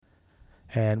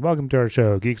And welcome to our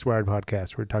show, Geeks Wired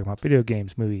Podcast. We're talking about video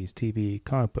games, movies, TV,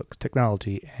 comic books,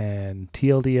 technology, and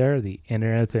TLDR, the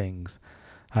Internet of Things.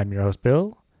 I'm your host,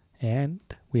 Bill, and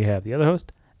we have the other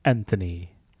host,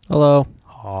 Anthony. Hello.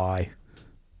 Hi.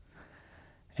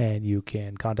 And you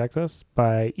can contact us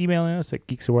by emailing us at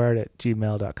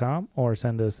geekswired@gmail.com or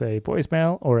send us a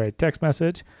voicemail or a text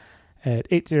message at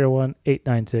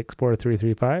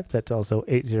 801-896-4335. That's also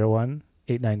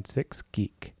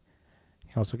 801-896-GEEK.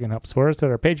 You also can help support us at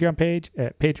our Patreon page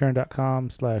at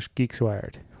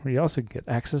patreon.com/geekswired, where you also get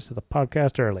access to the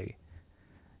podcast early.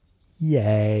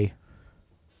 Yay.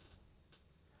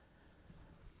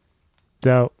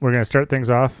 So we're going to start things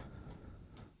off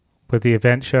with the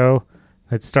event show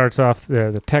that starts off,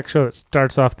 the tech show that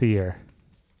starts off the year.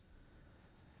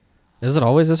 Is it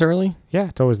always this early? Yeah,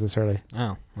 it's always this early.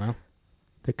 Oh, well.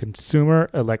 The Consumer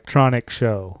Electronics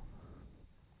Show.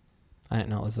 I didn't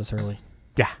know it was this early.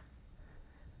 Yeah.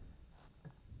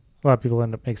 A lot of people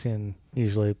end up mixing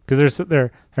usually because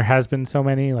there has been so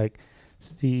many like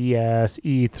CES,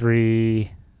 E3,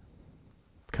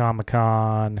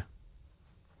 Comic-Con.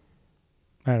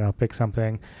 I don't know, pick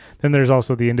something. Then there's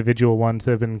also the individual ones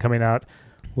that have been coming out,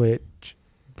 which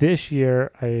this year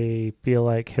I feel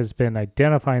like has been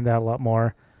identifying that a lot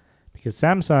more because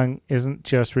Samsung isn't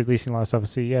just releasing a lot of stuff at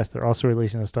CES. They're also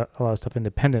releasing a lot of stuff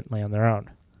independently on their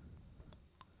own.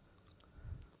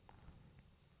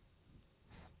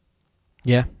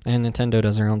 Yeah, and Nintendo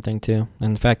does their own thing too. And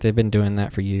in fact, they've been doing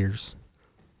that for years.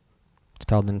 It's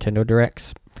called Nintendo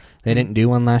Directs. They didn't do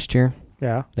one last year.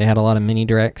 Yeah. They had a lot of mini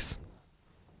directs.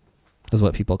 Is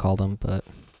what people called them, but...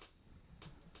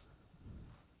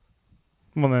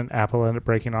 Well, then Apple ended up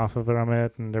breaking off of it on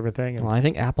it and everything. And Well, I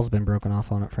think Apple's been broken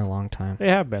off on it for a long time. they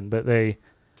have been, but they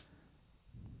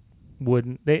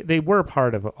wouldn't. They were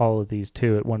part of all of these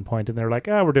too at one point, and they're like,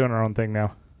 we're doing our own thing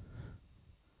now.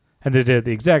 And they did it at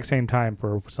the exact same time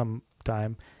for some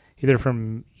time, either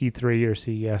from E3 or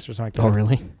CES or something like that. Oh,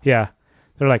 really? Yeah.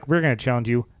 They're like, we're going to challenge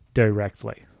you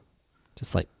directly.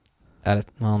 Just like...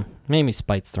 maybe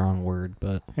spite's the wrong word,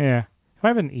 but... Yeah. It might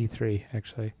have been E3,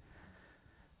 actually.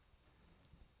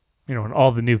 You know, when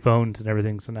all the new phones and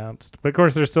everything's announced. But, of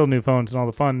course, there's still new phones and all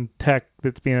the fun tech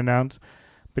that's being announced.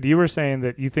 But you were saying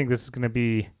that you think this is going to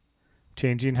be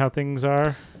changing how things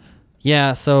are?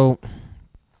 Yeah, so...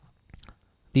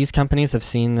 These companies have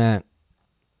seen that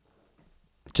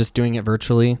just doing it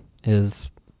virtually is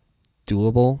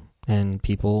doable, and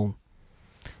people...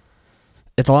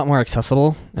 It's a lot more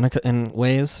accessible in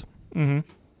ways,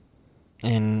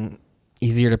 and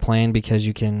easier to plan because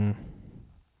you can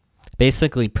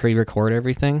basically pre-record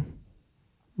everything.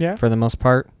 Yeah. For the most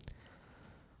part.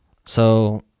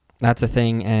 So that's a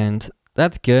thing, and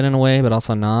that's good in a way, but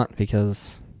also not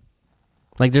because,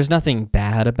 like, there's nothing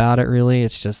bad about it really.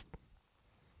 It's just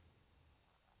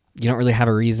you don't really have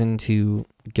a reason to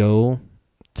go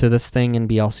to this thing and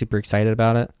be all super excited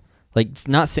about it. Like, it's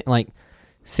not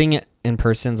seeing it in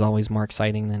person is always more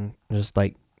exciting than just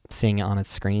like seeing it on a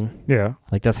screen. Yeah.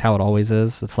 Like, that's how it always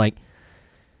is. It's like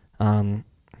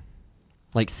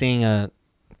seeing a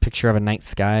picture of a night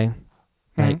sky.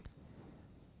 Like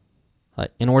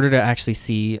in order to actually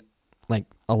see like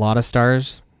a lot of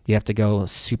stars, you have to go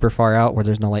super far out where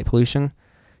there's no light pollution.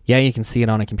 Yeah, you can see it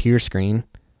on a computer screen,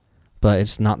 but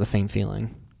it's not the same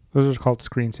feeling. Those are called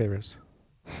screensavers.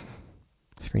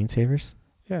 Screensavers?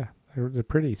 Yeah. They're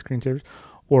pretty screensavers.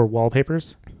 Or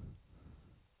wallpapers.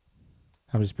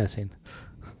 I'm just messing.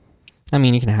 I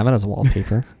mean, you can have it as a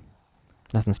wallpaper.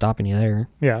 Nothing stopping you there.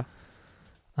 Yeah.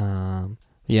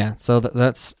 Yeah, so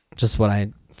that's just what I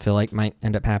feel like might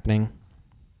end up happening,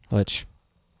 which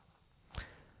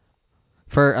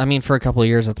for a couple of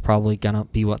years, that's probably going to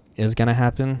be what is going to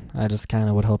happen. I just kind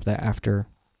of would hope that after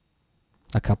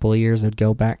a couple of years, it would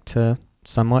go back to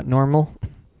somewhat normal.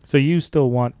 So you still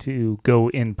want to go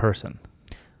in person?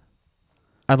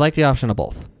 I'd like the option of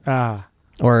both.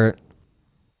 Or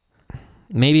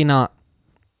maybe not.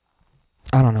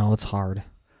 I don't know. It's hard.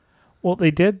 Well,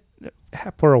 they did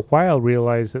for a while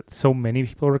realize that so many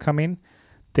people were coming.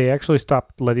 They actually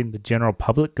stopped letting the general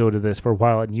public go to this for a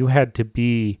while, and you had to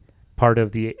be part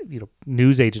of the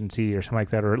news agency or something like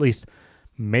that, or at least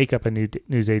make up a new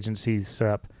news agency set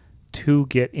up to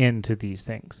get into these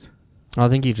things. I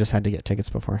think you just had to get tickets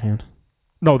beforehand.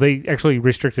 No, they actually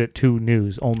restricted it to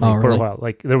news only for a while.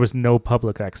 Like, there was no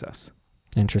public access.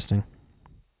 Interesting.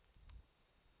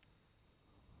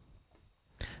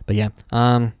 But yeah,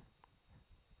 I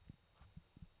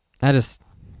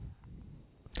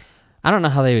don't know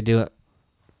how they would do it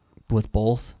with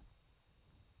both.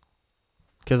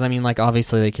 Because, I mean, like,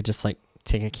 obviously they could just, like,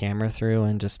 take a camera through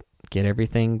and just get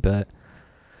everything, but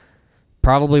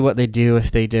Probably what they'd do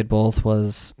if they did both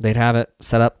was they'd have it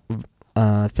set up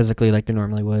physically like they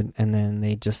normally would, and then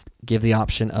they just give the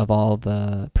option of all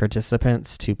the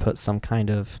participants to put some kind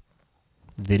of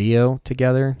video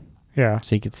together Yeah.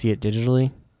 so you could see it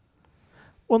digitally.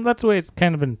 Well, that's the way it's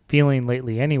kind of been feeling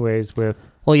lately anyways with...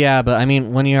 Well, yeah, but I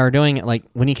mean, when you are doing it, like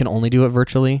when you can only do it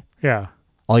virtually, Yeah.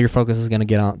 all your focus is going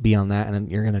to be on that, and then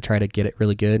you're going to try to get it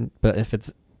really good. But if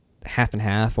it's half and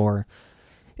half, or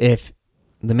if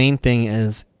the main thing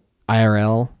is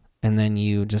IRL and then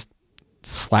you just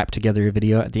slap together your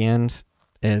video at the end,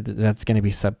 that's going to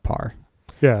be subpar.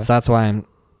 Yeah. So that's why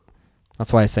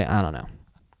I say I don't know,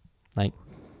 like,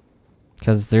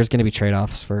 because there's going to be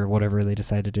trade-offs for whatever they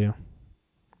decide to do.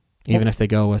 Even if they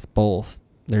go with both,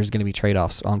 there's going to be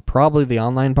trade-offs on probably the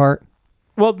online part.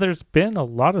 Well, there's been a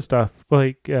lot of stuff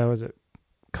like was it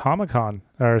Comic-Con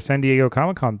or San Diego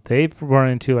Comic-Con? They've run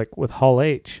into like with Hall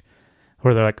H,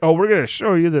 where they're like, "Oh, we're gonna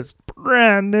show you this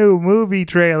brand new movie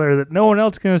trailer that no one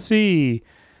else can see,"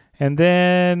 and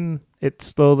then it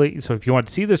slowly. So if you want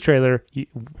to see this trailer,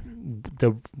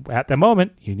 at the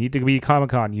moment you need to be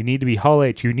Comic-Con, you need to be Hall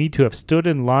H, you need to have stood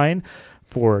in line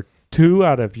for 2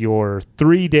 out of your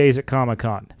 3 days at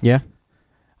Comic-Con. Yeah.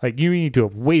 Like you need to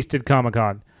have wasted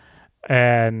Comic-Con,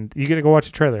 and you get to go watch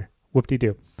a trailer.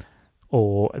 Whoop-de-doo.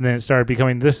 Oh, and then it started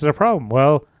becoming, this is a problem.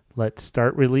 Well, let's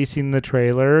start releasing the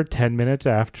trailer 10 minutes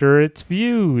after it's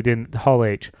viewed in Hall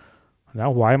H.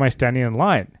 Now, why am I standing in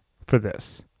line for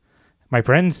this? My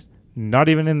friends, not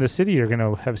even in the city, are going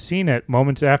to have seen it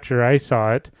moments after I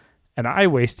saw it, and I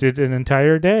wasted an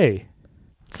entire day.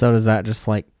 So does that just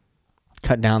like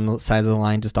cut down the size of the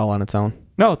line just all on its own?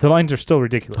 No, the lines are still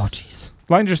ridiculous. Oh, jeez.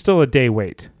 Lines are still a day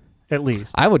wait, at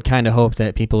least. I would kind of hope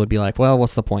that people would be like, well,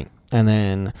 what's the point? And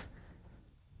then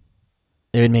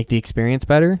it would make the experience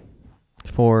better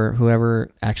for whoever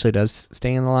actually does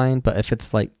stay in the line. But if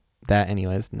it's like that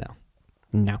anyways,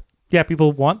 no. Yeah,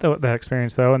 people want that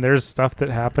experience, though, and there's stuff that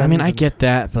happens. I mean, I get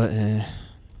that, but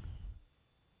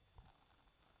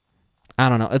I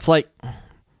don't know. It's like,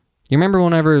 you remember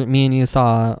whenever me and you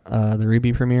saw the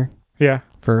Ruby premiere? Yeah.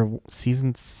 For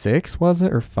season 6, was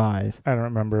it? Or 5? I don't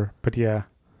remember, but yeah.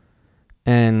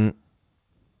 And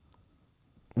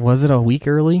was it a week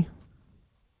early?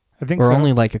 I think or so.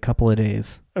 only like a couple of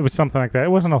days? It was something like that.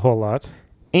 It wasn't a whole lot.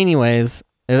 Anyways,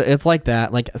 it's like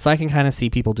that. Like, so I can kind of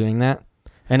see people doing that.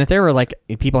 And if they were like,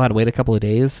 if people had to wait a couple of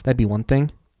days, that'd be one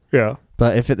thing. Yeah.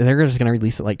 But if they're just going to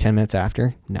release it like 10 minutes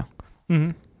after, no.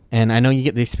 Mm-hmm. And I know you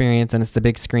get the experience, and it's the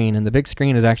big screen, and the big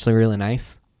screen is actually really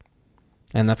nice.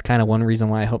 And that's kind of one reason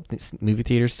why I hope these movie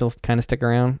theaters still kind of stick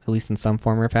around, at least in some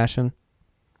form or fashion.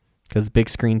 Because big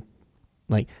screen,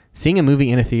 like, seeing a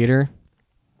movie in a theater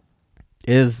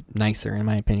is nicer, in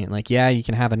my opinion. Like, yeah, you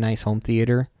can have a nice home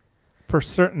theater. For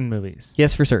certain movies.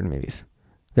 Yes, for certain movies.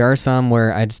 There are some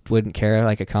where I just wouldn't care,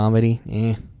 like a comedy.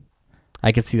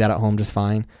 I could see that at home just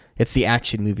fine. It's the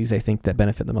action movies, I think, that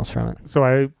benefit the most from it. So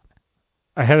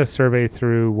I had a survey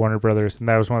through Warner Brothers, and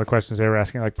that was one of the questions they were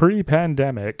asking, like,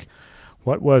 pre-pandemic,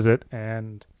 what was it?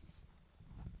 And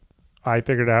I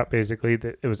figured out basically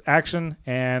that it was action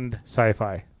and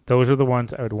sci-fi. Those are the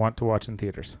ones I would want to watch in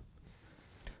theaters.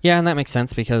 Yeah, and that makes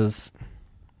sense because,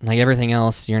 like everything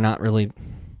else, you're not really...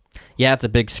 Yeah, it's a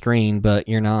big screen, but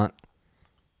you're not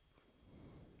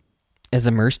as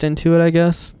immersed into it, I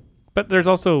guess. But there's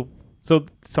also... So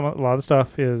a lot of the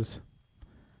stuff is...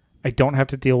 I don't have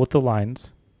to deal with the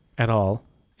lines at all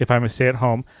if I'm a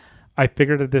stay-at-home. I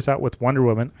figured this out with Wonder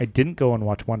Woman. I didn't go and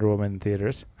watch Wonder Woman in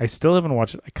theaters. I still haven't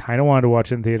watched it. I kind of wanted to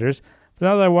watch it in theaters. But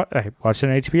now that I watched it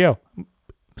on HBO. It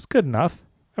was good enough.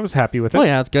 I was happy with it. Well,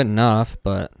 yeah, it's good enough,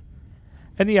 but...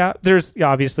 And yeah, there's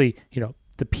obviously,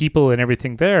 the people and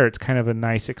everything there. It's kind of a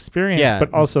nice experience. Yeah,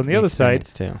 but also on the other side,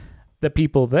 too. the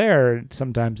people there,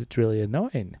 sometimes it's really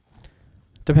annoying.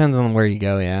 Depends on where you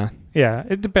go, yeah. Yeah,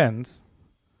 it depends.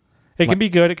 It can be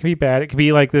good. It can be bad. It can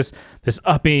be like this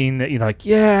upping, like,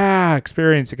 yeah,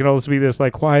 experience. It can also be this,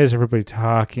 like, why is everybody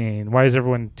talking? Why is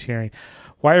everyone cheering?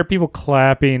 Why are people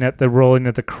clapping at the rolling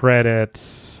of the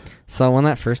credits? So when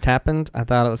that first happened, I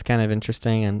thought it was kind of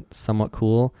interesting and somewhat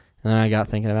cool. And then I got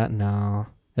thinking about, no,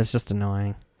 it's just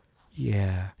annoying.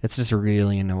 Yeah. It's just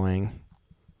really annoying.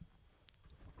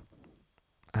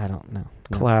 I don't know.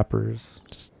 No. Clappers.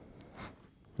 Just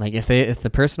like if the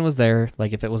person was there,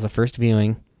 like if it was a first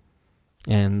viewing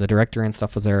and the director and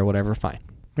stuff was there or whatever, fine.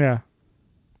 Yeah.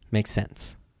 Makes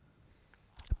sense.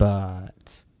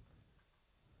 But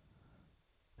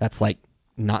that's like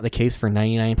not the case for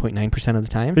 99.9% of the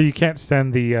time. But you can't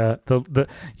send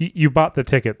you bought the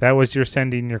ticket. That was your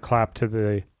sending your clap to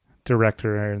the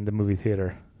director in the movie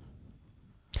theater.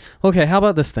 Okay, how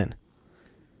about this then?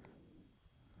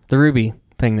 The Ruby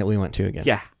thing that we went to again.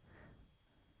 Yeah.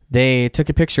 They took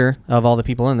a picture of all the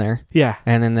people in there, Yeah.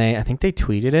 and then I think they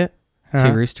tweeted it Uh-huh.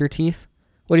 to Rooster Teeth.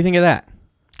 What do you think of that?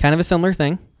 Kind of a similar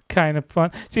thing. Kind of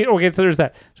fun. See, okay, so there's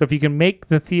that. So if you can make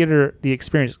the theater the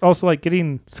experience, also like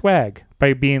getting swag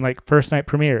by being like first night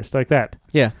premiere, stuff like that.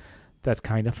 Yeah. That's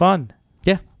kind of fun.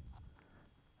 Yeah.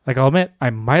 Like I'll admit, I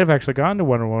might have actually gone to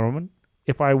Wonder Woman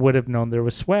if I would have known there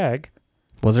was swag.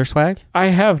 Was there swag? I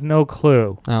have no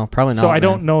clue. Oh, probably not. So I then.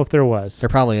 don't know if there was. There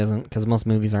probably isn't because most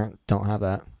movies don't have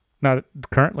that. Not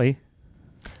currently.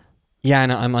 Yeah, I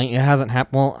know. I'm like, it hasn't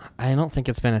happened. Well, I don't think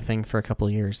it's been a thing for a couple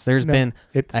of years. There's been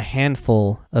It's a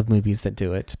handful of movies that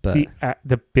do it, but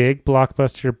the big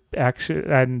blockbuster action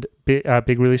and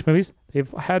big release movies, they've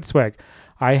had swag.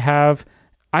 I have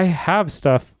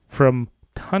stuff from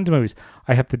tons of movies.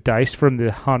 I have the dice from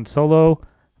the Han Solo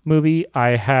movie. I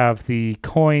have the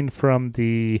coin from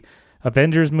the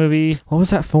Avengers movie. what was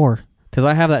that for? Because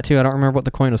I have that too. I don't remember what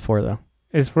the coin was for though.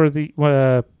 It's for the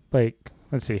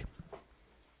let's see.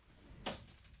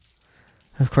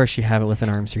 Of course, you have it within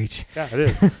arm's reach. Yeah, it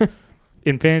is.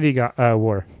 Infinity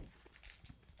War.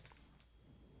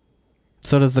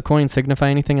 So does the coin signify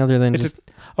anything other than It's just?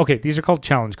 okay, these are called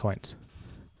challenge coins.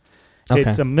 Okay.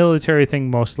 It's a military thing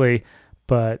mostly,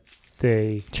 but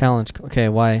they Challenge. Okay,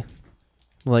 why?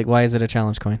 Like, why is it a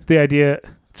challenge coin? the idea.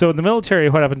 So in the military,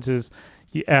 what happens is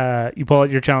you pull out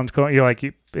your challenge coin. You're like,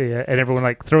 and everyone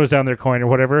like throws down their coin or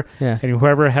whatever, Yeah. and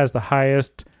whoever has the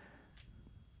highest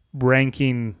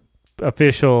ranking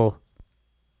official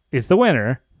is the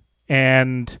winner,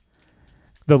 and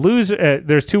the loser.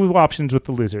 There's two options with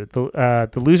the loser. The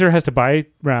loser has to buy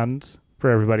rounds for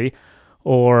everybody,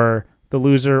 or the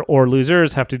loser or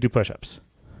losers have to do push-ups.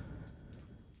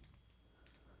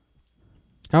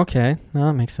 Okay, no,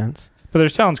 that makes sense. But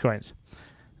there's challenge coins.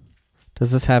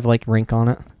 Does this have like rank on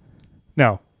it?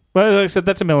 No, but like I said,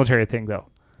 that's a military thing though.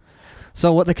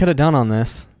 So what they could have done on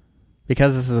this,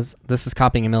 because this is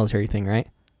copying a military thing, right?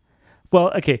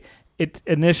 Well, okay, it's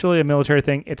initially a military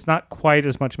thing. It's not quite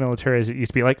as much military as it used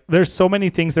to be. Like, there's so many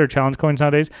things that are challenge coins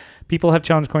nowadays. People have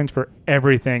challenge coins for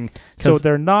everything. So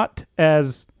they're not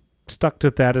as stuck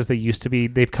to that as they used to be.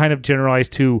 They've kind of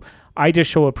generalized to, I just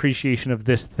show appreciation of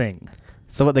this thing.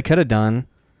 So what they could have done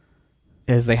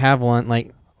is they have one,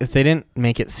 like, if they didn't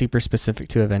make it super specific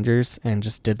to Avengers and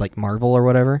just did like Marvel or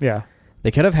whatever, Yeah.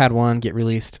 they could have had one get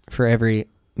released for every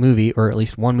movie or at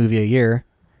least one movie a year.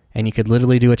 And you could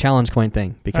literally do a challenge coin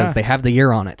thing because they have the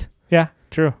year on it. Yeah,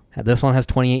 true. This one has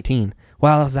 2018.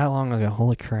 Wow, that was that long ago.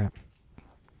 Holy crap.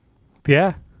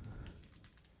 Yeah.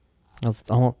 That was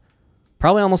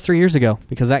probably almost 3 years ago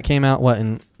because that came out,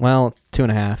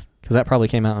 2.5. Because that probably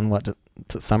came out in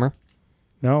summer?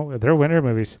 No, they're winter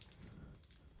movies.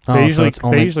 Oh, They usually, so it's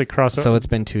only, they usually cross over. so it's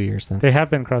been 2 years then. They have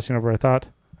been crossing over, I thought.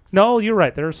 No, you're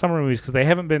right. There are summer movies because they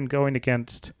haven't been going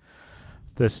against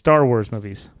the Star Wars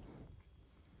movies.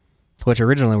 Which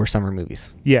originally were summer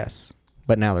movies. Yes.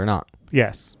 But now they're not.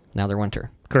 Yes. Now they're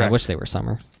winter. Correct. I wish they were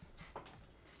summer.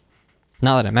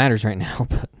 Not that it matters right now,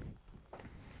 but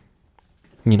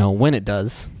when it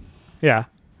does. Yeah.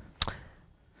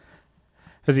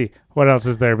 Let's see. What else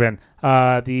has there been?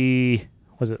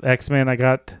 Was it X-Men? I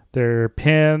got their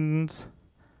pins.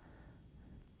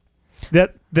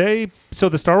 So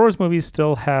the Star Wars movies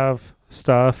still have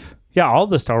stuff. Yeah, all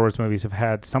the Star Wars movies have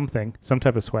had some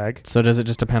type of swag. So does it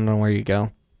just depend on where you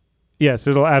go? Yes,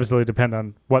 it'll absolutely depend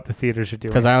on what the theaters are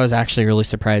doing. Because I was actually really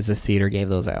surprised this theater gave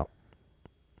those out.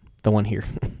 The one here.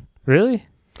 Really?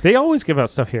 They always give out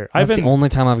stuff here. That's the only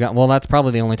time I've got. Well, that's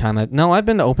probably the only time I've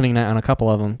been to opening night on a couple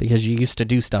of them because you used to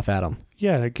do stuff at them.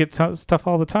 Yeah, I get stuff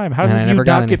all the time. How And I did never you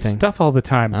got not get anything. stuff all the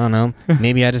time? I don't know.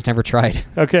 Maybe I just never tried.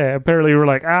 Okay, apparently you were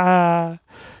like,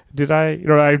 did I?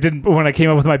 I didn't. When I came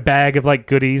up with my bag of like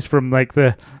goodies from like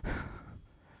the,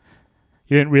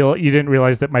 you didn't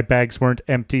realize that my bags weren't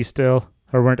empty still,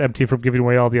 or weren't empty from giving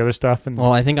away all the other stuff. And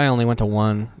Well, I think I only went to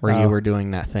one where you were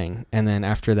doing that thing, and then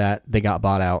after that they got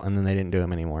bought out, and then they didn't do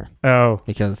them anymore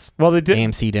because well, they did.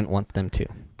 AMC didn't want them to.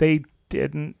 They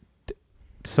didn't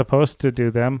supposed to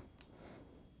do them.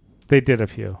 They did a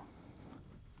few.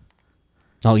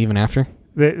 Oh, even after?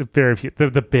 Very few.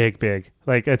 The big.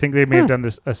 Like I think they may have done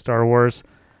this a Star Wars,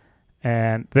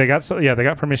 and they got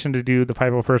permission to do the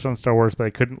 501st on Star Wars, but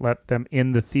they couldn't let them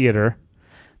in the theater.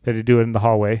 They had to do it in the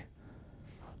hallway.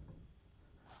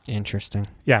 Interesting.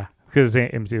 Yeah, because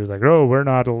AMC was like, "Oh, we're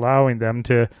not allowing them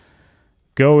to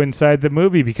go inside the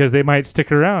movie because they might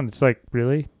stick around." It's like,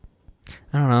 really?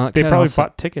 I don't know. They probably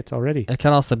bought tickets already. It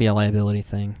could also be a liability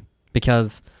thing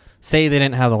because say they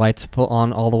didn't have the lights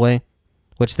on all the way,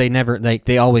 which they never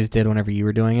they always did whenever you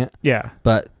were doing it. Yeah.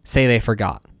 But say they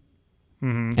forgot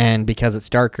Mm-hmm. and because it's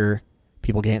darker,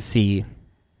 people can't see.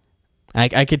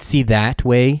 I could see that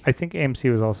way. I think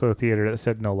AMC was also a theater that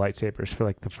said no lightsabers for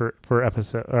like the for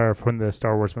episode or when the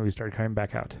Star Wars movies started coming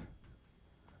back out.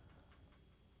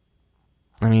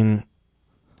 I mean,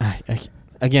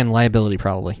 again, liability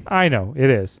probably. I know it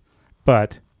is,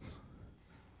 but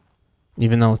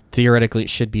Even though theoretically it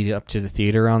should be up to the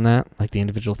theater on that, like the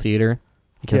individual theater,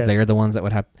 because Yes. they're the ones that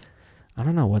would have. I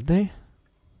don't know, would they?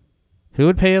 Who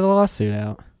would pay the lawsuit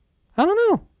out? I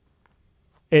don't know.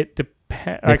 it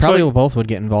depends. They probably both would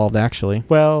get involved, actually.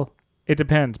 Well, it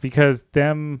depends because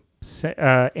AMC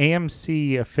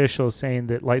officials saying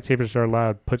that lightsabers are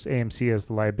allowed puts AMC as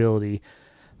the liability.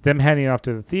 Them handing it off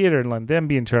to the theater and letting them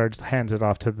be in charge hands it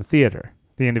off to the theater,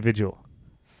 the individual.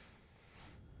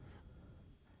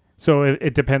 So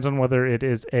it depends on whether it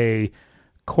is a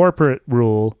corporate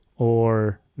rule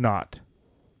or not.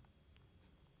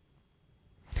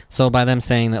 So by them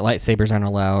saying that lightsabers aren't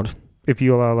allowed, If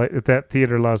that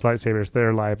theater allows lightsabers,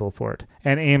 they're liable for it.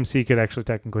 And AMC could actually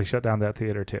technically shut down that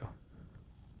theater too.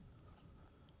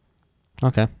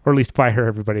 okay. Or at least fire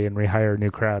everybody and rehire a new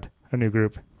crowd, a new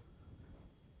group.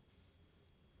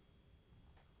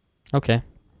 Okay.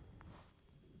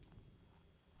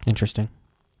 Interesting.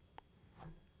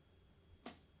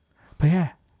 But yeah.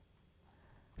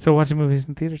 So watching movies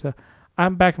in theaters though.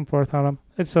 I'm back and forth on them.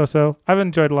 It's so-so. I've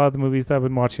enjoyed a lot of the movies that I've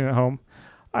been watching at home.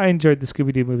 I enjoyed the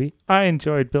Scooby-Doo movie. I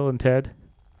enjoyed Bill and Ted.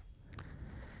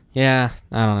 Yeah,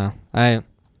 I don't know.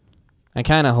 I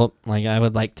kind of hope, like, I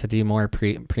would like to do more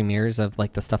premieres of,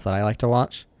 like, the stuff that I like to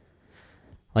watch.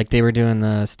 Like, they were doing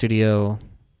the Studio...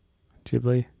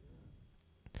 Ghibli.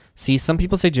 See, some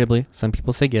people say Ghibli. Some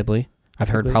people say Ghibli. I've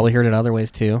Ghibli. probably heard it other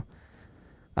ways, too.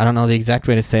 I don't know the exact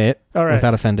way to say it All right.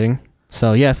 without offending.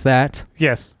 So, yes, that.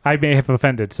 Yes, I may have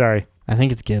offended. Sorry. I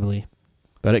think it's Ghibli.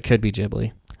 But it could be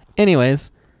Ghibli. Anyways...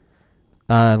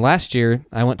 last year,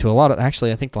 I went to a lot of...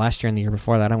 Actually, I think last year and the year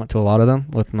before that, I went to a lot of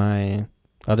them with my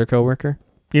other coworker.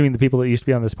 You mean the people that used to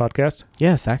be on this podcast?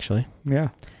 Yes, actually.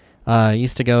 Yeah.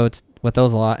 Used to go with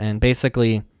those a lot. And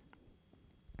basically,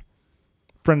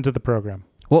 Friends of the program.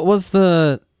 what was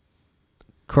the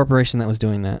corporation that was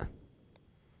doing that?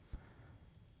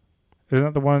 Isn't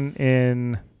that the one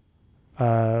in...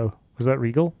 was that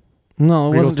Regal? No,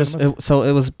 it Regal wasn't just... Cinemas? So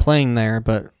it was playing there,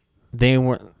 but they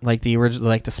weren't like the original,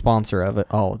 like the sponsor of it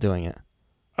all doing it.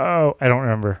 Oh, I don't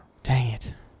remember. Dang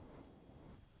it.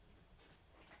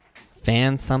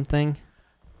 Fan something?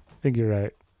 I think you're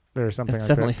right. There's something It's like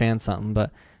definitely fan something,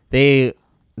 but they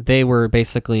were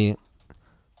basically...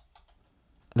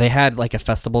 They had like a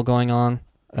festival going on,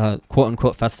 quote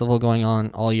unquote festival going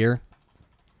on all year.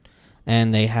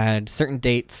 And they had certain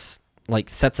dates, like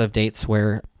sets of dates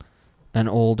where an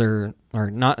older,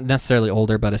 or not necessarily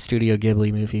older, but a Studio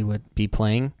Ghibli movie would be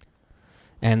playing.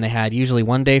 And they had usually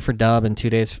 1 day for dub and 2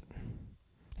 days.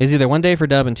 It's either 1 day for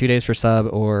dub and 2 days for sub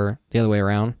or the other way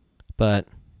around. But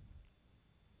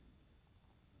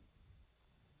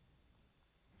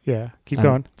Yeah, keep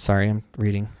going. Sorry, I'm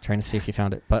reading, trying to see if you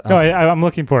found it. But No, I'm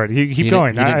looking for it. You keep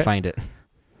going. You didn't find it.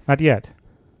 Not yet.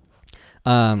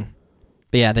 But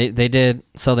yeah, they did.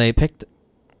 So they picked,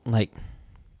 like,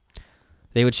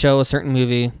 they would show a certain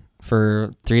movie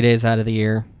for 3 days out of the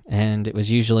year, and it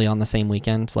was usually on the same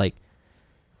weekend, like,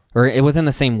 or within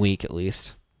the same week at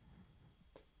least.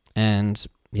 And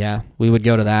yeah, we would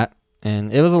go to that,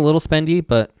 and it was a little spendy,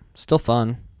 but still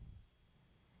fun.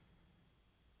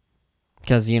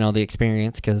 Because, you know, the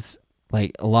experience, because,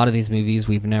 like, a lot of these movies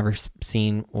we've never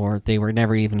seen, or they were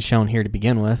never even shown here to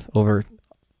begin with over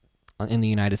in the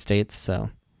United States, so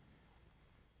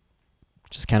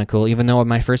which is kind of cool. Even though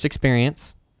my first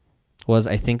experience was,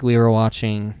 I think we were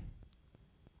watching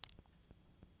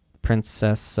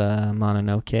Princess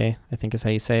Mononoke, I think is how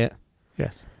you say it.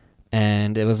 Yes.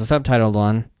 And it was a subtitled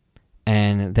one,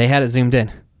 and they had it zoomed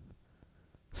in,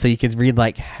 so you could read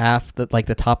like half the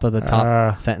top of the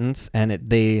top sentence, and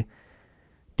they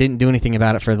didn't do anything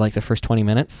about it for like the first 20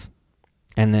 minutes.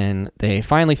 And then they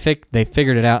finally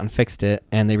figured it out and fixed it,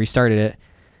 and they restarted it,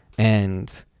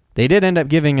 and they did end up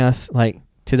giving us, like,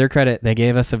 to their credit, they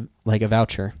gave us a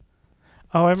voucher.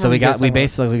 Oh, I remember. So we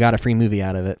basically got a free movie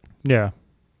out of it. Yeah.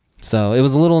 So it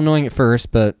was a little annoying at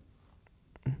first, but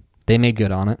they made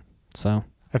good on it. So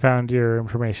I found your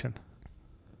information.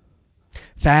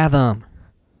 Fathom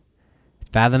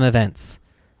Events.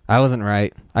 I wasn't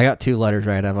right. I got 2 letters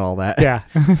right out of all that. Yeah.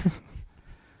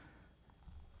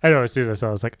 I know, as soon as I saw it,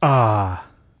 I was like, ah.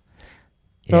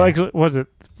 Yeah. Well, actually, was it?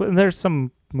 There's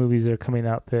some movies that are coming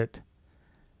out that,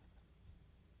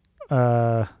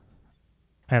 I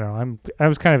don't know. I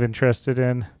was kind of interested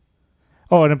in.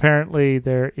 Oh, and apparently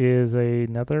there is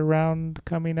another round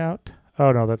coming out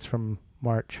Oh no, that's from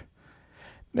March.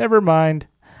 Never mind.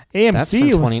 AMC That's from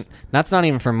was 20. That's not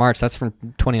even from March. That's from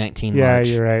 2019 yeah, March.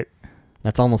 you're right.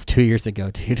 That's almost 2 years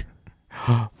ago, dude.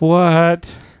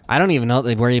 What? I don't even know if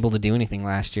they were able to do anything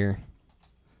last year.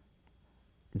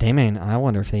 I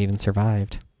wonder if they even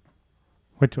survived.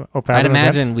 Which one? Oh, I Fathom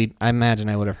imagine Events?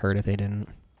 I would have heard if they didn't,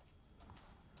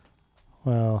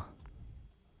 Well,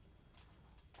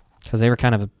 because they were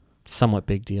kind of a somewhat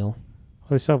big deal.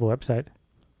 they still have a website.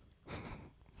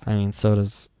 I mean, so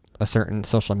does a certain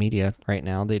social media right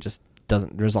now. They just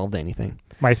doesn't resolve to anything.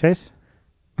 MySpace?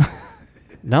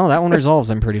 No, that one resolves,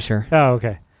 I'm pretty sure. Oh,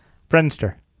 okay.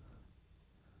 Friendster.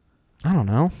 I don't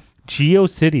know.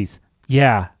 GeoCities.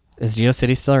 Yeah. Is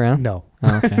GeoCities still around? No.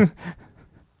 Oh, okay.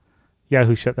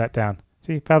 Yahoo shut that down.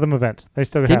 See, Fathom Events. They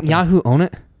still have Didn't Yahoo own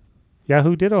it?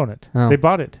 Yahoo did own it. Oh. They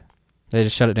bought it. They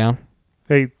just shut it down?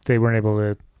 They weren't able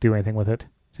to do anything with it.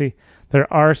 See,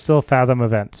 there are still Fathom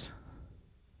Events.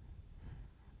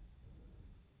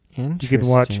 Interesting. can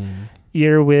watch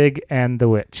Earwig and the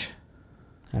Witch.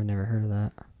 I've never heard of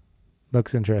that.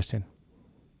 Looks interesting.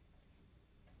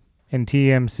 And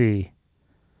TMC.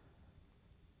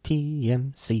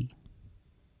 TMC.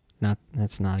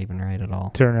 That's not even right at all.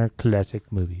 Turner Classic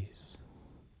Movies.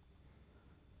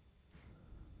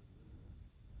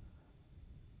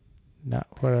 Not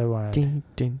what I wanted. Dun,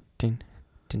 dun, dun,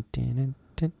 dun, dun, dun,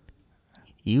 dun.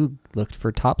 You looked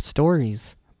for top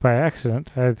stories. By accident.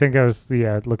 I think I was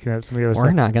looking at some of the other We're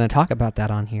stuff. not going to talk about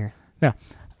that on here.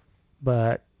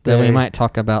 But Though we might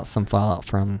talk about some fallout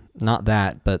from, not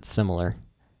that, but similar.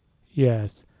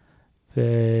 Yes.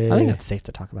 I think it's safe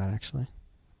to talk about, actually.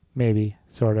 Maybe,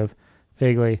 sort of,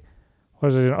 vaguely. What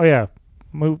was it? Oh yeah,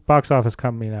 box office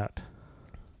coming out.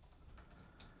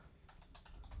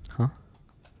 Huh?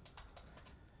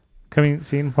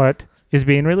 Seeing what is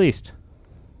being released.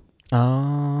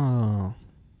 Oh.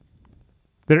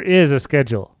 There is a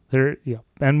schedule.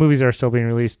 And movies are still being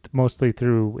released mostly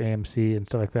through AMC and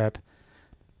stuff like that.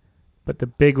 But the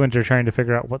big ones are trying to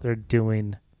figure out what they're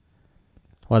doing.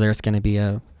 Whether it's going to be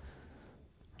a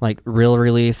real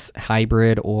release,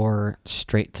 hybrid, or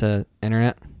straight to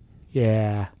internet.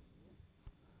 Yeah.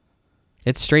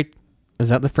 It's straight. Is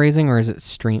that the phrasing, or is it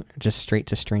just straight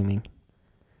to streaming?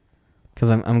 Because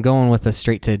I'm going with a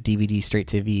straight to DVD, straight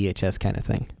to VHS kind of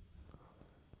thing.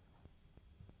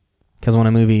 Because when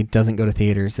a movie doesn't go to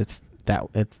theaters, it's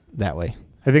that way.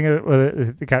 I think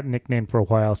it got nicknamed for a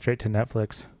while straight to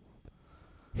Netflix.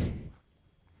 Even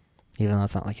though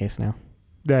that's not the case now.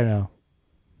 I know.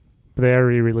 But they are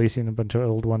re-releasing a bunch of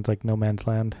old ones like No Man's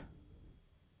Land.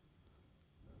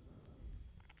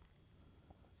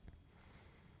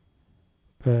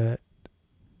 But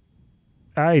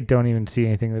I don't even see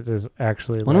anything that is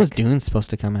actually When was Dune supposed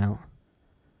to come out?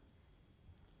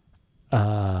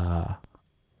 I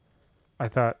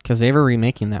thought... Because they were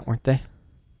remaking that, weren't they?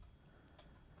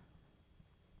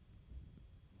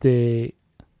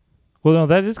 Well, no,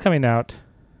 that is coming out.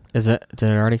 Did it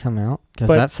already come out? Because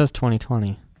that says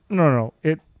 2020. No.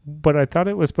 But I thought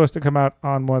it was supposed to come out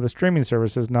on one of the streaming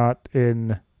services, not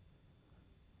in...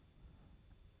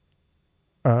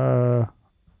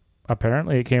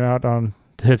 Apparently it came out on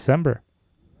December.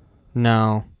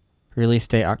 No. Release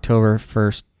date October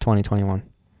 1st, 2021.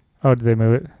 Oh, did they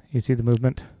move it? You see the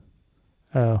movement?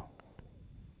 Oh.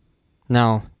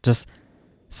 No, just...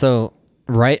 So,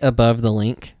 right above the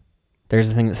link, there's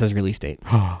a thing that says release date.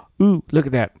 Ooh, look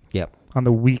at that. Yep. On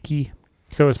the wiki.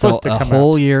 So it's supposed to come out. A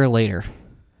whole year later.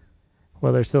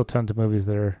 Well, there's still tons of movies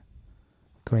that are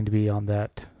going to be on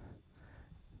that.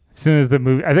 As soon as the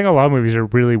movie... I think a lot of movies are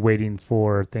really waiting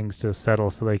for things to settle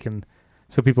so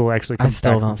people actually come back. I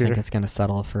still to the don't think theater. it's going to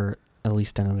settle for at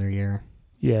least another year.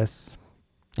 Yes.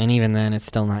 And even then, it's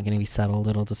still not going to be settled.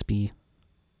 It'll just be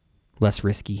less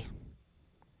risky.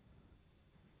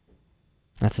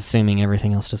 That's assuming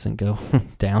everything else doesn't go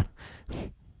down.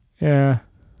 Yeah.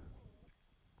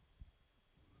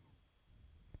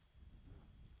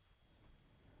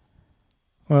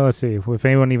 Well, let's see. If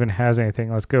anyone even has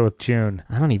anything, let's go with June.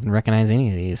 I don't even recognize any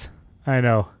of these. I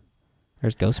know.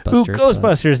 There's Ghostbusters. Ooh,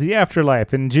 Ghostbusters, The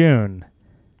Afterlife in June.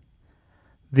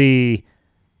 The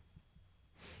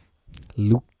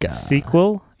Luca.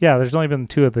 sequel? Yeah, there's only been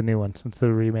 2 of the new ones since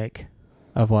the remake.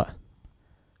 Of what?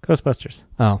 Ghostbusters.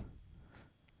 Oh.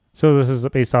 So this is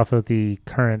based off of the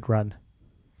current run.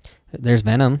 There's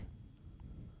Venom.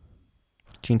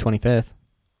 June 25th.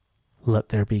 Let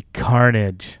There Be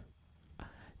Carnage.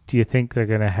 Do you think they're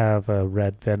going to have a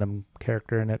red Venom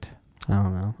character in it? I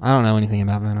don't know. I don't know anything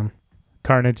about Venom.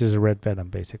 Carnage is a red Venom,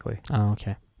 basically. Oh,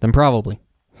 okay. Then probably.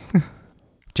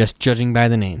 Just judging by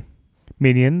the name.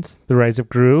 Minions, The Rise of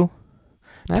Gru.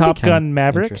 Top Gun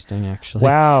Maverick. Interesting, actually.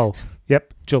 Wow.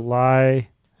 Yep. July.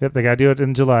 Yep. They got to do it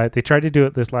in July. They tried to do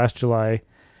it this last July.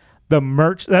 The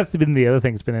merch. That's been the other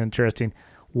thing that's been interesting.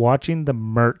 Watching the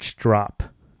merch drop.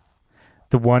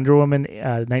 The Wonder Woman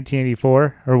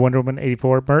 1984 or Wonder Woman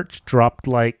 84 merch dropped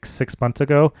like 6 months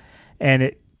ago.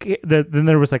 And then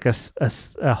there was like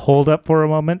a hold up for a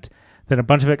moment. Then a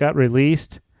bunch of it got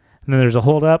released. And then there's a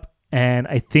hold up. And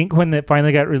I think when it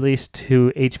finally got released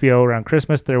to HBO around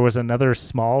Christmas, there was another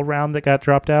small round that got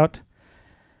dropped out.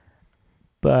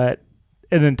 And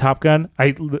then Top Gun,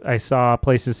 I saw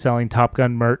places selling Top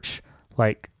Gun merch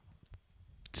like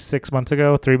 6 months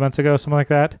ago, 3 months ago, something like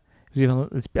that.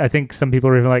 I think some people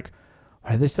were even like,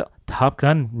 "Why are they sell Top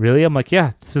Gun? Really?" I'm like,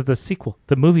 "Yeah, this is the sequel,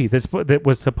 the movie that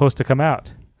was supposed to come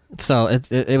out." So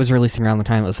it was releasing around the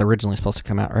time it was originally supposed to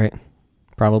come out, right?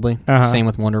 Probably. Uh-huh. Same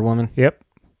with Wonder Woman. Yep.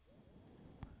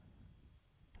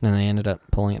 Then they ended up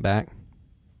pulling it back.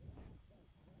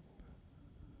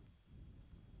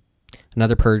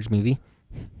 Another Purge movie.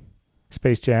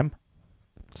 Space Jam.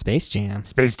 Space Jam.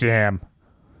 Space Jam.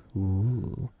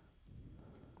 Ooh.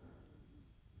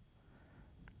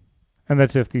 And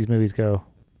that's if these movies go.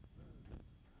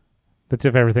 That's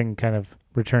if everything kind of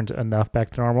returns enough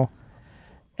back to normal.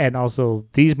 And also,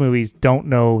 these movies don't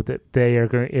know that they are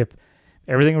going. If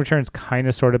everything returns kind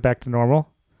of sort of back to normal,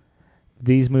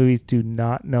 these movies do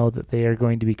not know that they are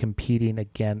going to be competing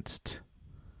against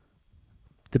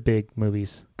the big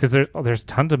movies, because there's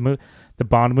tons of the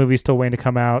Bond movie still waiting to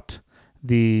come out.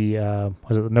 The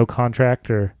was it the No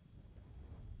Contract or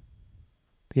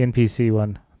the NPC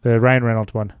one, the Ryan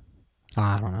Reynolds one?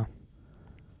 I don't know.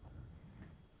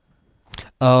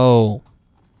 Oh,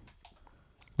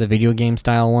 the video game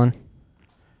style one.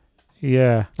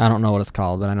 Yeah, I don't know what it's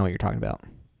called, but I know what you're talking about.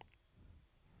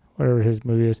 Whatever his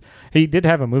movie is. He did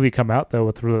have a movie come out though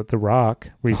with The Rock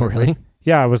recently. Oh, really?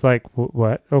 Yeah, I was like,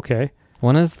 what? Okay.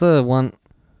 When is the one?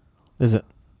 Is it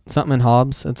something in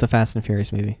Hobbs? It's a Fast and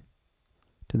Furious movie.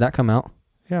 Did that come out?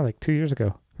 Yeah, like 2 years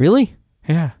ago. Really?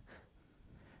 Yeah.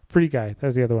 Free Guy. That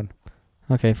was the other one.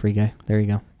 Okay, Free Guy. There you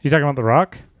go. You talking about The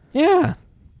Rock? Yeah.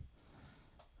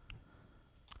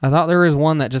 I thought there was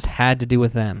one that just had to do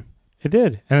with them. It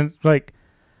did. And it's like,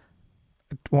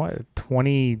 what,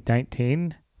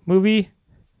 2019 movie?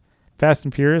 Fast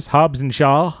and Furious? Hobbs and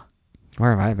Shaw?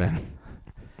 Where have I been?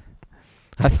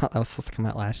 I thought that was supposed to come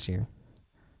out last year.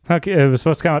 Okay, it was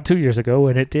supposed to come out 2 years ago,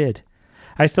 and it did.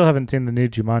 I still haven't seen the new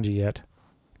Jumanji yet.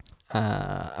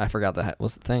 I forgot that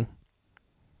was the thing.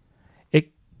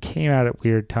 It came out at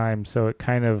weird times, so it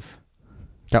kind of...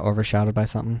 Got overshadowed by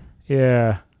something?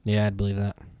 Yeah. Yeah, I'd believe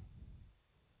that.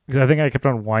 Because I think I kept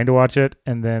on wanting to watch it,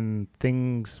 and then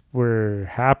things were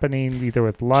happening either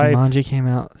with life... Jumanji came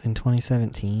out in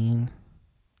 2017.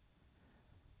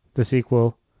 The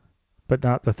sequel, but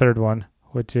not the third one,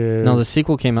 which is... No, the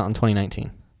sequel came out in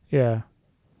 2019. Yeah.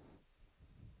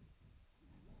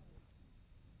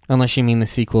 Unless you mean the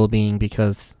sequel being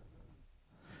because...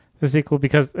 The sequel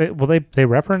because... they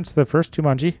reference the first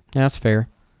Jumanji. Yeah, that's fair.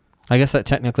 I guess that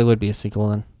technically would be a sequel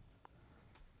then.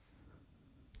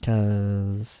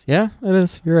 Because... Yeah, it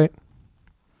is. You're right.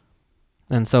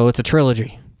 And so it's a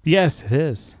trilogy. Yes, it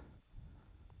is.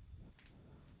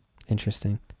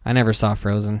 Interesting. I never saw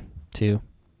Frozen 2.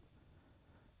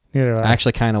 Neither did I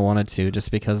actually kind of wanted to,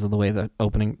 just because of the way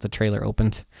the trailer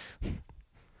opened.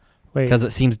 Wait. Because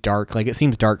it seems dark. Like, it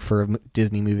seems dark for a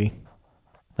Disney movie.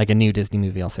 Like a new Disney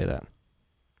movie, I'll say that.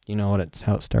 You know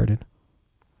how it started?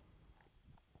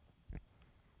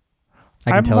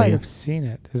 I can tell might you. have seen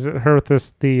it. Is it her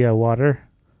with the water?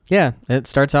 Yeah, it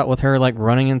starts out with her like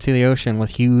running into the ocean with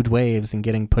huge waves and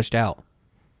getting pushed out.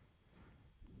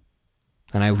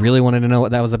 And I really wanted to know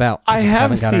what that was about. I just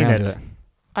have haven't gotten seen around it. to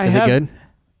it. Is it good?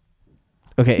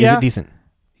 Okay, Yeah. is it decent?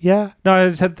 Yeah. No, I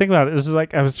just had to think about it. This is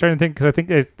like I was trying to think because I think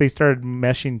they started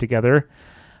meshing together.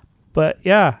 But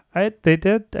yeah, they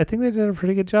did. I think they did a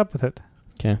pretty good job with it.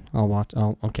 Okay, I'll watch.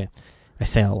 Okay, I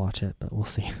say I'll watch it, but we'll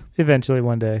see. Eventually,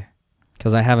 one day.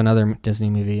 Because I have another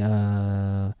Disney movie.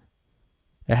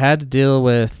 It had to deal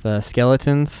with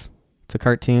skeletons. It's a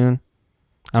cartoon.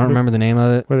 I don't remember the name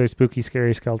of it. Were they spooky,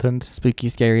 scary skeletons? Spooky,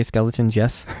 scary skeletons,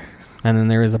 yes. And then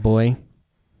there is a boy.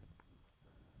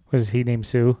 Was he named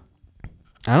Sue?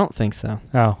 I don't think so.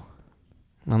 Oh.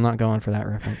 I'm not going for that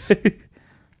reference.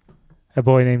 A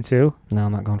boy named Sue? No,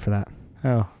 I'm not going for that.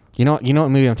 Oh. You know what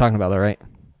movie I'm talking about, though, right?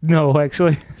 No,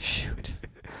 actually. Shoot.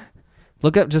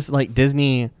 Look up just like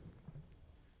Disney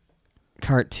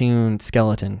cartoon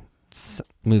skeleton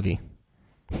movie.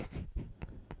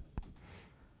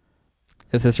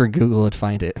 If this were Google, it'd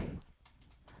find it.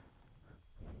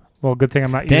 Well, good thing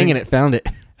I'm not Dang it, it found it.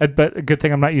 But a good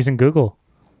thing I'm not using Google.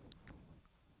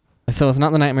 So it's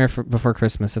not The Nightmare Before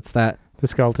Christmas. It's that. The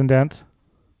Skeleton Dance.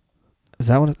 Is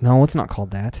that what? No, it's not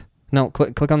called that. No,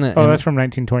 click on the. Oh, that's from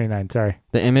 1929. Sorry.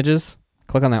 The images.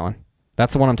 Click on that one.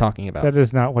 That's the one I'm talking about. That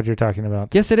is not what you're talking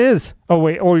about. Yes, it is. Oh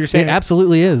wait. Oh, you're saying it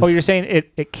absolutely is. Oh, you're saying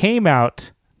it came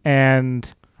out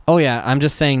and. Oh yeah, I'm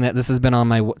just saying that this has been on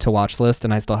my to watch list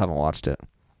and I still haven't watched it.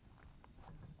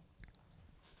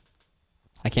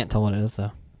 I can't tell what it is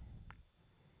though.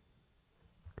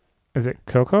 Is it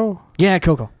Coco? Yeah,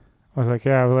 Coco. I was like,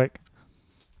 yeah. I was like,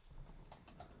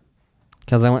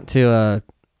 because I went to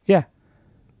yeah,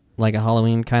 like a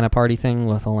Halloween kind of party thing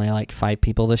with only like 5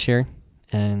 people this year,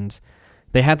 and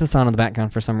they had this on in the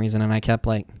background for some reason, and I kept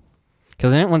like,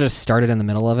 because I didn't want to just start it in the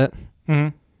middle of it,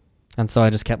 and so I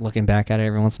just kept looking back at it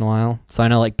every once in a while. So I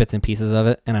know like bits and pieces of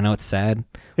it, and I know it's sad.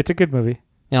 It's a good movie.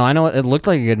 You know, I know it looked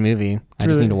like a good movie. I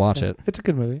just need to watch it. It's a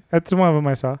good movie. That's one of them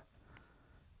I saw.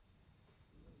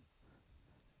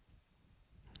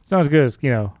 It's not as good as,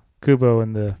 Kubo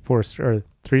and the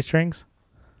 3 strings.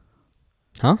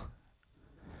 Huh?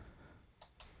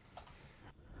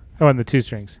 Oh, and the 2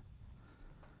 strings.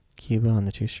 Kubo and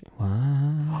the 2 strings.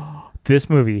 Wow. This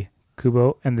movie,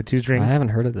 Kubo and the 2 strings. I haven't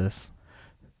heard of this.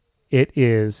 It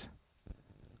is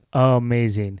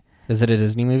amazing. Is it a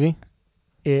Disney movie?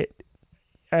 Or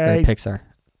Pixar?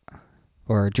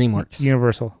 Or DreamWorks?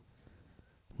 Universal.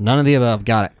 None of the above.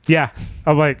 Got it. Yeah.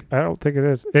 I'm like, I don't think it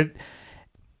is.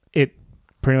 It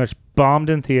pretty much bombed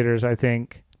in theaters, I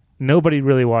think. Nobody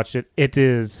really watched it. It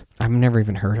is... I've never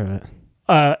even heard of it.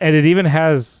 And it even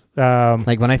has...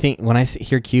 like when I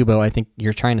hear Kubo, I think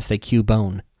you're trying to say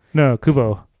Cubone. No,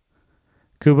 Kubo.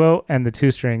 Kubo and the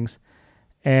 2 strings.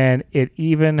 And it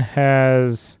even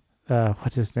has...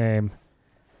 what's his name?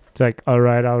 It's like, all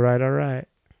right.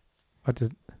 What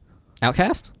does...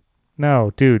 Outcast?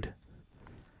 No, dude.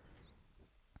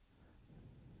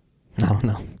 I don't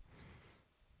know.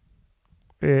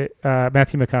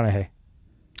 Matthew McConaughey.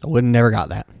 I would never got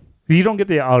that. You don't get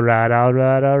the all right.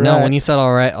 No, when you said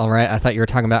all right, I thought you were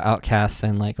talking about Outcasts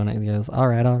and like when it goes all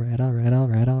right. Yeah,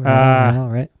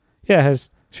 it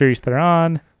has Charlize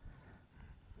Theron,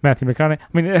 Matthew McConaughey. I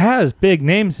mean, it has big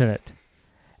names in it,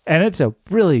 and it's a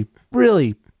really,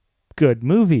 really good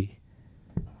movie.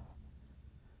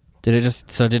 Did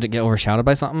it get overshadowed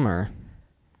by something or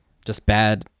just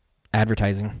bad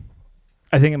advertising?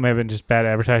 I think it might have been just bad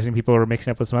advertising. People were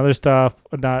mixing up with some other stuff.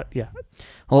 Yeah.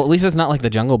 Well, at least it's not like The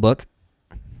Jungle Book.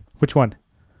 Which one?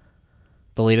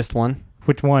 The latest one.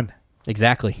 Which one?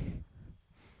 Exactly.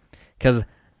 Because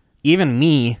even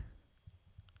me,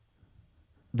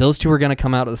 those two were going to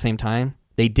come out at the same time.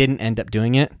 They didn't end up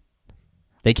doing it.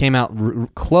 They came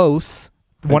out close.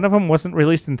 One of them wasn't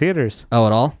released in theaters. Oh,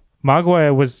 at all?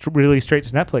 Mogwai was released straight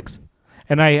to Netflix.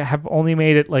 And I have only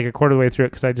made it like a quarter of the way through it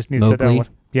because I just need to sit down.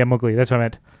 Yeah, Mowgli. That's what I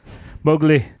meant.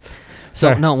 Mowgli.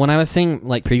 So, no, when I was seeing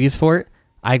like previews for it,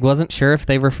 I wasn't sure if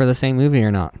they were for the same movie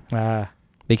or not.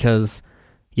 Because,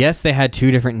 yes, they had 2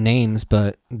 different names,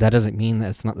 but that doesn't mean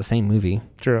that it's not the same movie.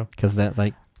 True. Because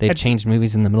they've changed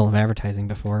movies in the middle of advertising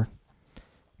before.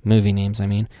 Movie names, I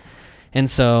mean. And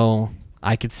so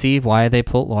I could see why they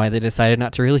decided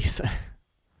not to release it.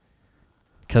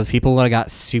 Because people would have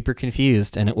got super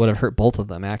confused, and it would have hurt both of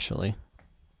them, actually.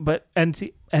 But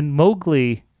and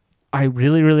Mowgli, I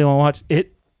really, really want to watch.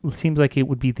 It seems like it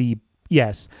would be the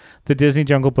Disney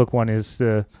Jungle Book one is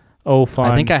the fun.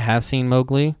 I think I have seen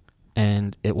Mowgli,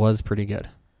 and it was pretty good.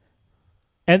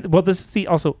 And well, this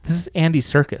is Andy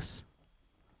Serkis.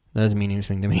 That doesn't mean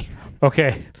anything to me.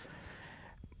 Okay.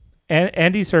 And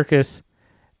Andy Serkis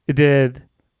did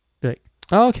like.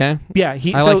 Oh, okay. Yeah,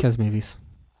 I like his movies.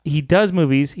 He does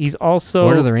movies. He's also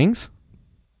Lord of the Rings?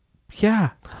 Yeah.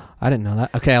 I didn't know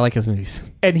that. Okay, I like his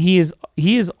movies. And he is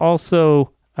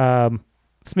also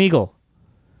Smeagol.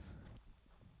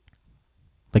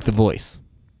 Like the voice.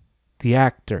 The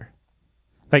actor.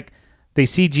 Like they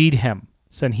CG'd him.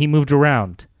 So and he moved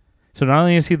around. So not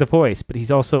only is he the voice, but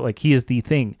he's also like he is the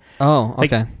thing. Oh,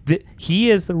 okay.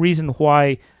 He is the reason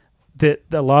why a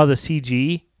lot of the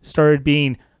CG started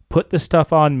being put the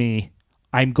stuff on me.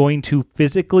 I'm going to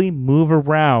physically move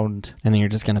around. And then you're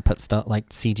just going to put stuff like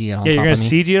CG it on top of me? Yeah, you're going to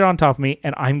CG it on top of me,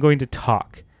 and I'm going to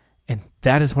talk. And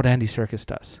that is what Andy Serkis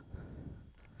does.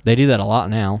 They do that a lot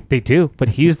now. They do, but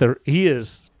he is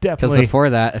definitely... Because before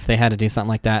that, if they had to do something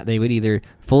like that, they would either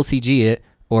full CG it,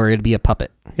 or it'd be a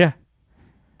puppet. Yeah.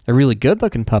 A really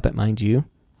good-looking puppet, mind you.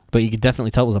 But you could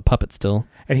definitely tell it was a puppet still.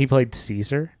 And he played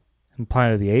Caesar in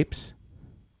Planet of the Apes.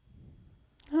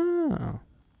 Oh.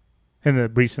 In the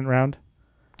recent round.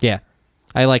 Yeah,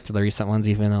 I liked the recent ones,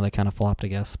 even though they kind of flopped, I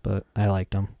guess, but I liked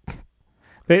them.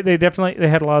 They definitely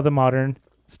had a lot of the modern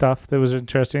stuff that was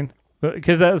interesting.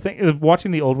 Because the thing is,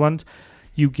 watching the old ones,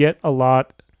 you get a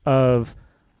lot of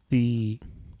the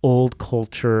old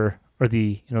culture or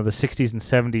the the 60s and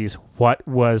 70s. What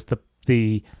was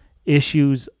the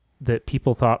issues that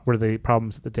people thought were the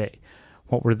problems of the day?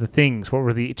 What were the things? What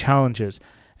were the challenges?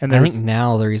 And I think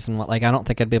now the reason why, like, I don't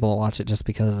think I'd be able to watch it just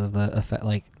because of the effect,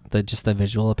 like just the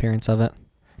visual appearance of it.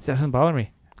 It doesn't bother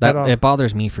me. That it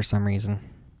bothers me for some reason.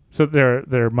 So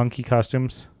they're monkey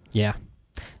costumes. Yeah,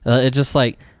 it's just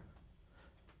like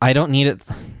I don't need it.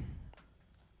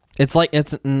 It's like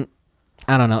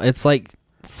I don't know. It's like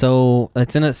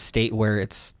it's in a state where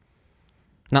it's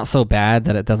not so bad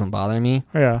that it doesn't bother me.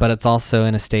 Yeah, but it's also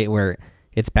in a state where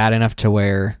it's bad enough to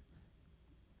where.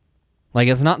 Like,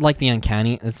 it's not like the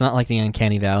Uncanny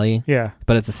Valley. Yeah.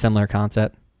 But it's a similar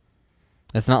concept.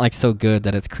 It's not, like, so good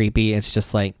that it's creepy. It's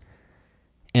just, like,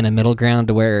 in a middle ground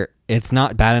to where it's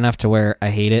not bad enough to where I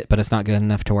hate it, but it's not good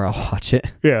enough to where I'll watch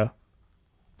it. Yeah.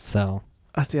 So.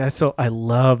 I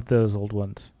love those old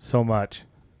ones so much.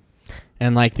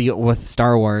 And, like, with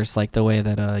Star Wars, like, the way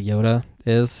that Yoda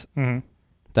is,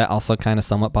 that also kind of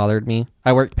somewhat bothered me.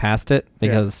 I worked past it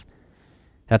because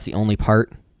that's the only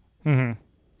part. Mm-hmm.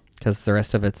 Because the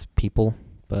rest of it's people,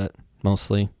 but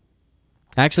mostly.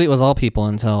 Actually, it was all people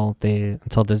until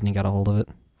Disney got a hold of it.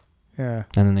 Yeah.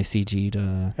 And then they CG'd...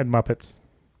 and Muppets.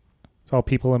 It's all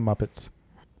people and Muppets.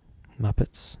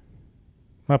 Muppets?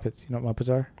 Muppets. You know what Muppets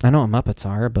are? I know what Muppets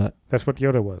are, but... That's what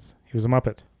Yoda was. He was a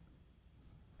Muppet.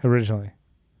 Originally.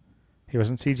 He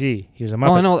wasn't CG. He was a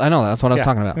Muppet. Oh, I know. That's what I was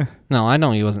talking about. No, I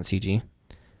know he wasn't CG.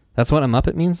 That's what a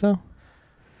Muppet means, though?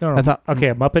 No. I thought, a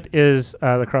Muppet is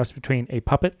the cross between a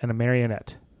puppet and a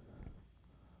marionette.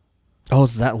 Oh,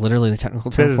 is that literally the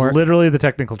technical term for it? That is literally the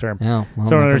technical term. Yeah. Well,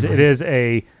 so in other words, it is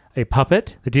a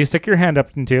puppet that you stick your hand up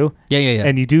into. Yeah.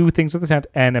 And you do things with the hand,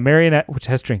 and a marionette which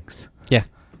has strings. Yeah.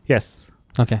 Yes.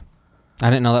 Okay. I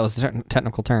didn't know that was the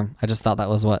technical term. I just thought that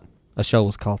was what a show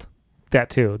was called. That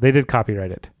too. They did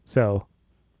copyright it. So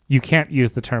you can't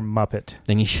use the term Muppet.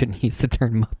 Then you shouldn't use the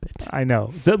term Muppet. I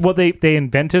know. So, well, they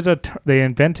invented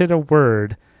a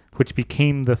word which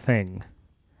became the thing.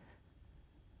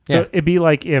 So it'd be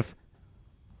like if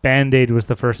Band-Aid was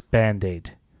the first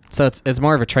Band-Aid. So it's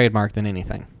more of a trademark than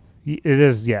anything. It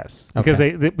is, yes. Because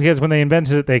because when they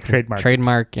invented it, they trademarked it.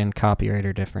 Trademark and copyright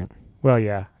are different. Well,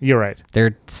 yeah, you're right.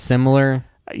 They're similar,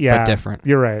 but different.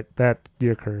 You're right.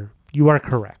 You are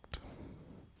correct.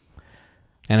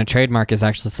 And a trademark is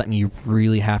actually something you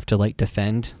really have to like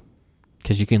defend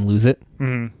because you can lose it.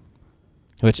 Mm-hmm.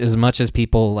 Which, as much as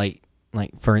people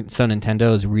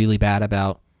Nintendo is really bad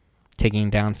about taking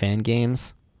down fan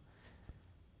games.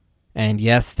 And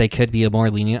yes, they could be more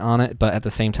lenient on it, but at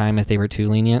the same time, if they were too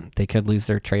lenient, they could lose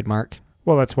their trademark.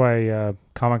 Well, that's why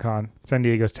Comic-Con, San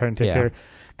Diego's trying to take care,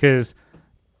 because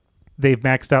they've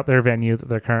maxed out their venue that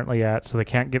they're currently at, so they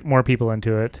can't get more people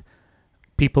into it.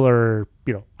 People are,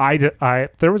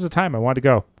 there was a time I wanted to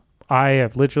go. I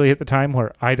have literally hit the time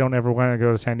where I don't ever want to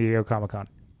go to San Diego Comic-Con.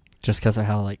 Just because of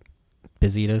how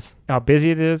busy it is? How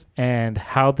busy it is and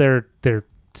how they're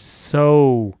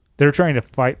trying to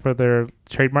fight for their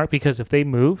trademark, because if they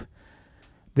move,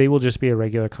 they will just be a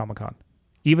regular Comic-Con.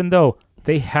 Even though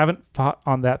they haven't fought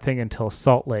on that thing until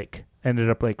Salt Lake ended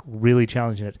up really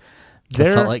challenging it.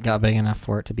 Salt Lake got big enough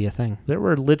for it to be a thing. There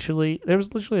was literally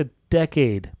a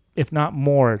decade, if not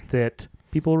more, that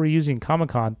people were using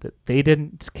Comic-Con that they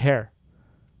didn't care.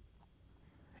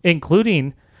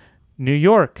 Including New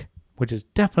York, which is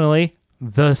definitely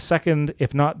the second,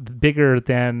 if not bigger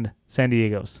than San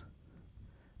Diego's.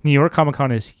 New York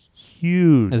Comic-Con is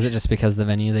huge. Is it just because the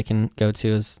venue they can go to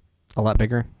is a lot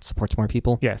bigger, supports more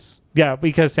people? Yes. Yeah,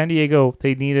 because San Diego,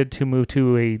 they needed to move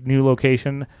to a new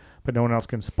location, but no one else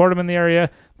can support them in the area.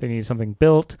 They needed something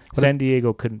built. San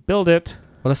Diego couldn't build it.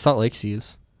 What does Salt Lake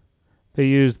use? They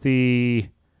use the...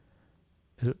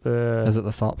 Is it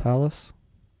the Salt Palace?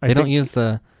 They don't use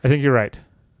the... I think you're right.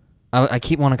 I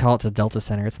keep wanting to call it the Delta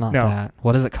Center. It's not that.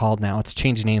 What is it called now? It's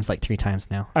changed names 3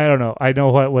 times now. I don't know. I know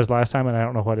what it was last time, and I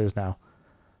don't know what it is now.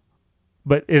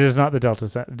 But it is not the Delta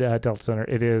Center.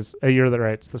 It is... you're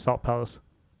right. It's the Salt Palace.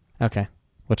 Okay.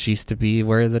 Which used to be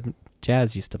where the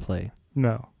Jazz used to play.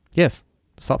 No. Yes.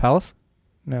 The Salt Palace?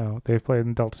 No. They played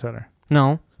in Delta Center.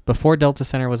 No. Before Delta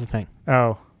Center was a thing.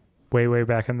 Oh. Way, way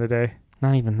back in the day.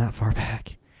 Not even that far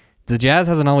back. The Jazz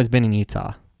hasn't always been in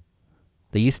Utah.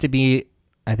 They used to be,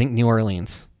 I think, New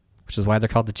Orleans, which is why they're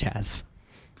called the Jazz.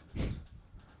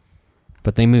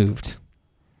 But they moved.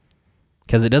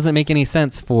 Because it doesn't make any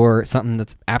sense for something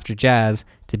that's after Jazz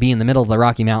to be in the middle of the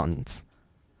Rocky Mountains.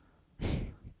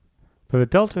 For the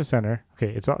Delta Center,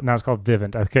 okay, now it's called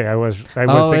Vivint. Okay,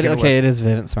 it is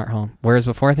Vivint Smart Home. Whereas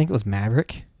before, I think it was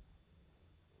Maverick.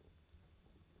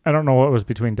 I don't know what was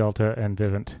between Delta and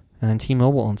Vivint, And then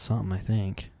T-Mobile owns something, I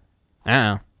think. I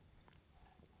don't know.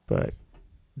 but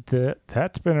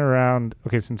that's been around,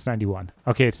 okay, since 91.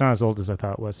 Okay, it's not as old as I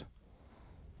thought it was.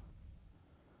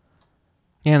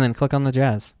 Yeah, and then click on the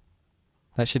Jazz.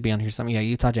 That should be on here something. Yeah,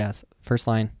 Utah Jazz. First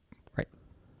line. Right.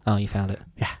 Oh, you found it.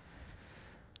 Yeah.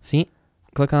 See?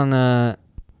 Click on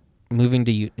moving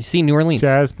to see New Orleans.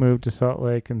 Jazz moved to Salt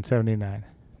Lake in 79.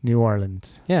 New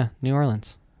Orleans. Yeah, New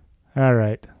Orleans. All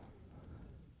right.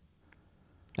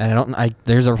 And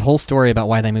there's a whole story about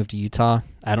why they moved to Utah.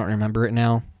 I don't remember it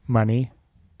now. Money.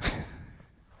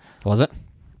 Was it?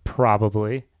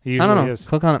 Probably. It I usually don't know. is.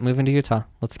 Click on it. Moving to Utah.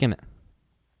 Let's skim it.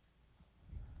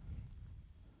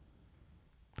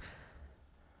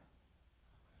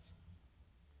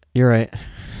 You're right.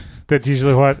 That's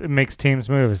usually what makes teams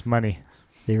move is money.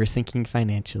 They were sinking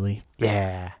financially.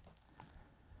 Yeah.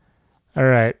 All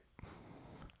right.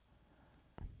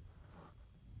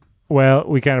 Well,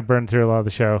 we kind of burned through a lot of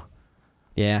the show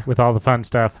Yeah. with all the fun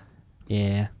stuff.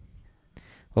 Yeah.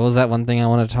 What was that one thing I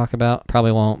wanted to talk about?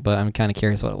 Probably won't, but I'm kind of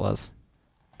curious what it was.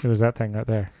 It was that thing right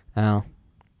there. Oh.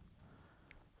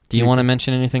 Do you want to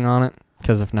mention anything on it?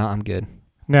 Because if not, I'm good.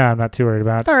 No, I'm not too worried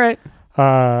about it. All right.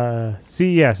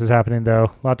 CES is happening,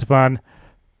 though. Lots of fun.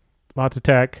 Lots of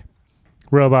tech.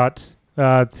 Robots.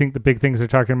 I think the big things they're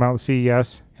talking about with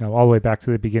CES, all the way back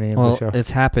to the beginning of the show.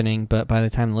 It's happening, but by the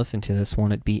time you listen to this,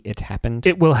 won't it be it happened?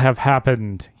 It will have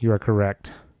happened. You are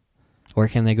correct. Or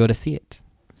can they go to see it?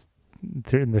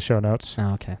 In the show notes.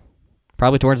 Oh, okay.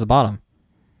 Probably towards the bottom.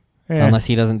 Yeah. Unless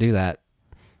he doesn't do that.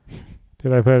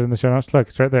 Did I put it in the show notes? Look,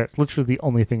 it's right there. It's literally the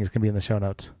only thing that's going to be in the show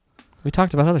notes. We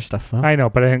talked about other stuff, though. I know,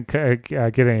 but I didn't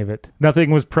get any of it. Nothing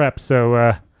was prepped,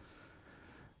 so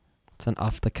It's an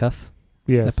off-the-cuff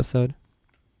yes. episode.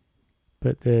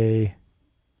 But the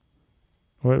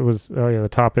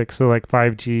topics. So like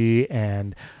 5G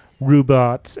and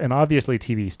robots and obviously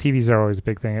TVs. TVs are always a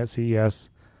big thing at CES.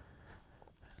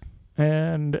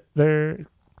 And their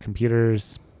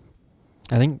computers.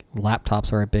 I think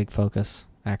laptops were a big focus,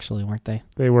 actually, weren't they?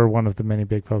 They were one of the many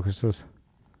big focuses.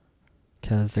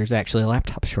 Because there's actually a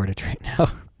laptop shortage right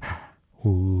now,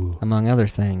 Ooh. among other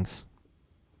things.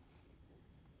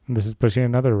 And this is pushing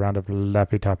another round of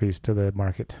lappy toppies to the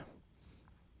market.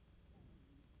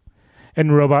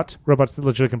 And robots that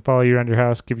literally can follow you around your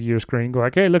house, give you your screen, go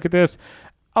like, hey, look at this.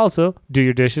 Also, do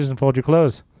your dishes and fold your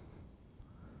clothes.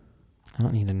 I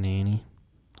don't need a nanny.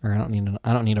 Or I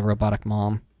don't need a robotic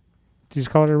mom. You just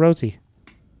call her Rosie.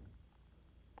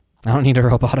 I don't need a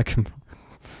robotic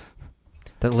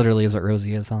That literally is what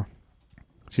Rosie is, huh?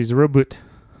 She's a robot.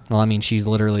 Well, I mean, she's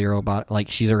literally a robot. Like,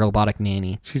 she's a robotic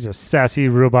nanny. She's a sassy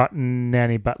robot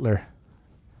nanny butler.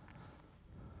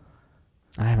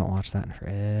 I haven't watched that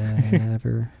in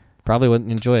forever. Probably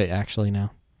wouldn't enjoy it, actually,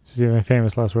 now. So do you have any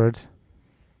famous last words?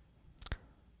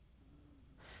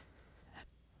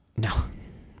 No.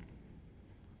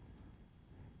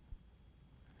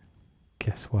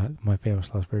 Guess what? My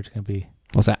famous last word's going to be...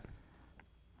 What's that?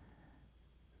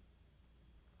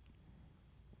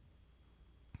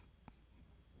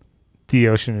 The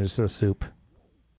ocean is a soup.